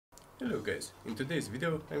Hello guys, in today's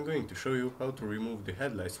video I'm going to show you how to remove the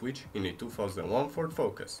headlight switch in a 2001 Ford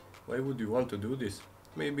Focus. Why would you want to do this?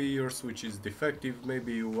 Maybe your switch is defective,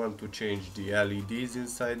 maybe you want to change the LEDs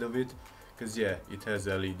inside of it, because yeah, it has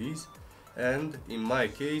LEDs, and in my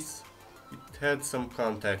case it had some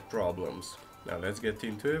contact problems. Now let's get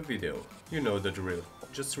into a video. You know the drill.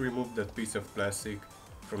 Just remove that piece of plastic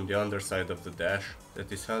from the underside of the dash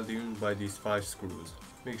that is held in by these 5 screws.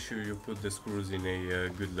 Make sure you put the screws in a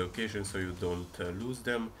good location so you don't lose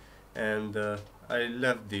them, and I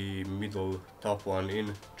left the middle top one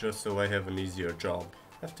in just so I have an easier job.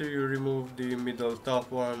 After you remove the middle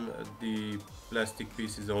top one, the plastic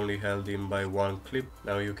piece is only held in by one clip.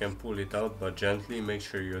 Now you can pull it out, but gently. Make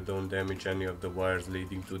sure you don't damage any of the wires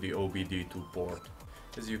leading to the OBD2 port.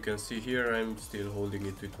 As you can see here, I'm still holding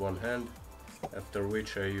it with one hand, after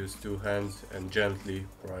which I use 2 hands and gently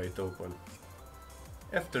pry it open.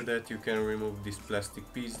 After that you can remove this plastic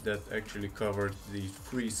piece that actually covers the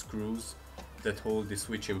 3 screws that hold the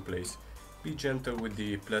switch in place. Be gentle with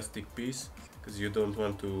the plastic piece because you don't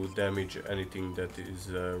want to damage anything that is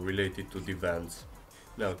related to the vents.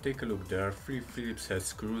 Now take a look, there are 3 Phillips head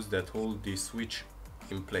screws that hold the switch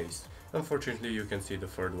in place. Unfortunately you can see the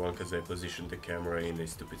third one because I positioned the camera in a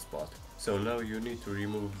stupid spot. So now you need to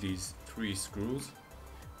remove these 3 screws.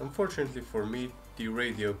 Unfortunately for me, the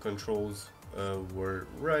radio controls were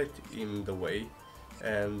right in the way,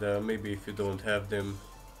 and maybe if you don't have them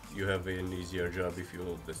you have an easier job if you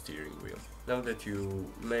move the steering wheel. Now that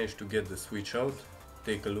you managed to get the switch out,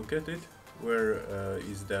 take a look at it. Where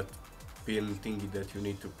is that pin thingy that you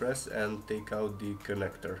need to press, and take out the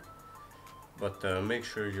connector. But make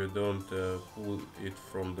sure you don't pull it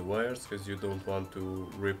from the wires because you don't want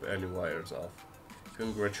to rip any wires off.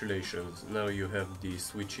 Congratulations, now you have the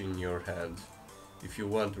switch in your hand. If you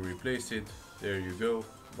want to replace it, there you go,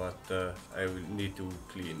 but I will need to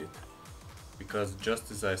clean it. Because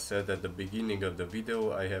just as I said at the beginning of the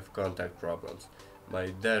video, I have contact problems.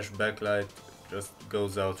 My dash backlight just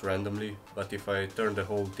goes out randomly, but if I turn the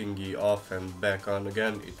whole thingy off and back on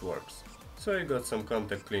again, it works. So I got some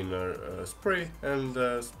contact cleaner spray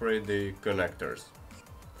and sprayed the connectors.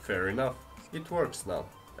 Fair enough, it works now,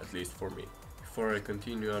 at least for me. Before I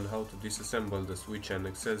continue on how to disassemble the switch and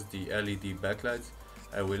access the LED backlights,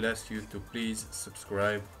 I will ask you to please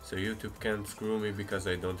subscribe so YouTube can't screw me because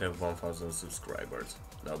I don't have 1000 subscribers.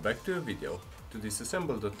 Now back to the video. To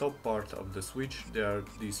disassemble the top part of the switch, there are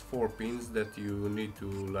these 4 pins that you need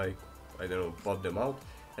to pop them out,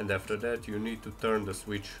 and after that you need to turn the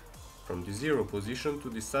switch from the 0 position to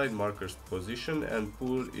the side markers position and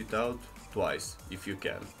pull it out twice if you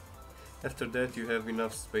can. After that you have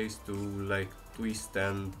enough space to twist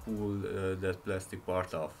and pull that plastic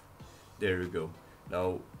part off. There you go.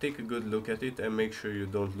 Now take a good look at it and make sure you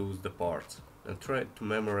don't lose the parts. And try to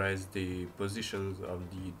memorize the positions of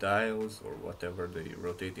the dials or whatever the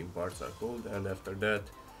rotating parts are called, and after that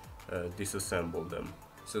disassemble them.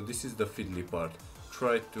 So this is the fiddly part.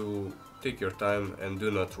 Try to take your time and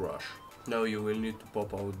do not rush. Now you will need to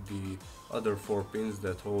pop out the other 4 pins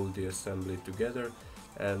that hold the assembly together,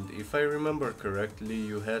 and if I remember correctly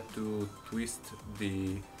you had to twist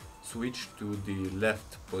the switch to the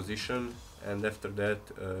left position, and after that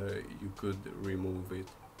you could remove it.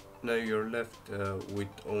 Now you're left with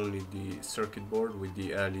only the circuit board with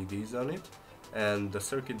the LEDs on it, and the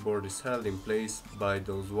circuit board is held in place by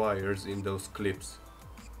those wires in those clips.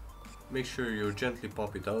 Make sure you gently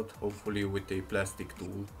pop it out, hopefully with a plastic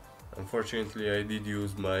tool. Unfortunately I did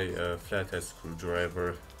use my flathead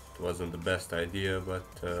screwdriver. It wasn't the best idea, but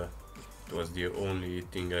it was the only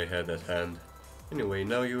thing I had at hand. Anyway,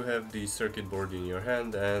 now you have the circuit board in your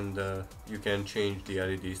hand, and you can change the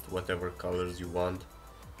LEDs to whatever colors you want.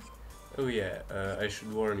 Oh yeah, I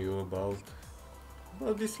should warn you about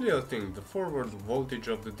this little thing. The forward voltage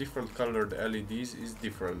of the different colored LEDs is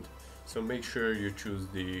different, so make sure you choose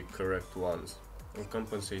the correct ones or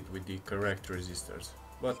compensate with the correct resistors.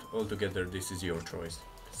 But altogether this is your choice.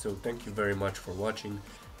 So thank you very much for watching.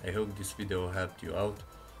 I hope this video helped you out.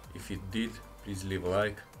 If it did, please leave a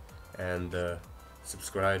like and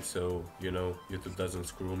subscribe so you know YouTube doesn't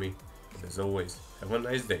screw me. And as always, have a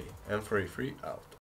nice day, and free out.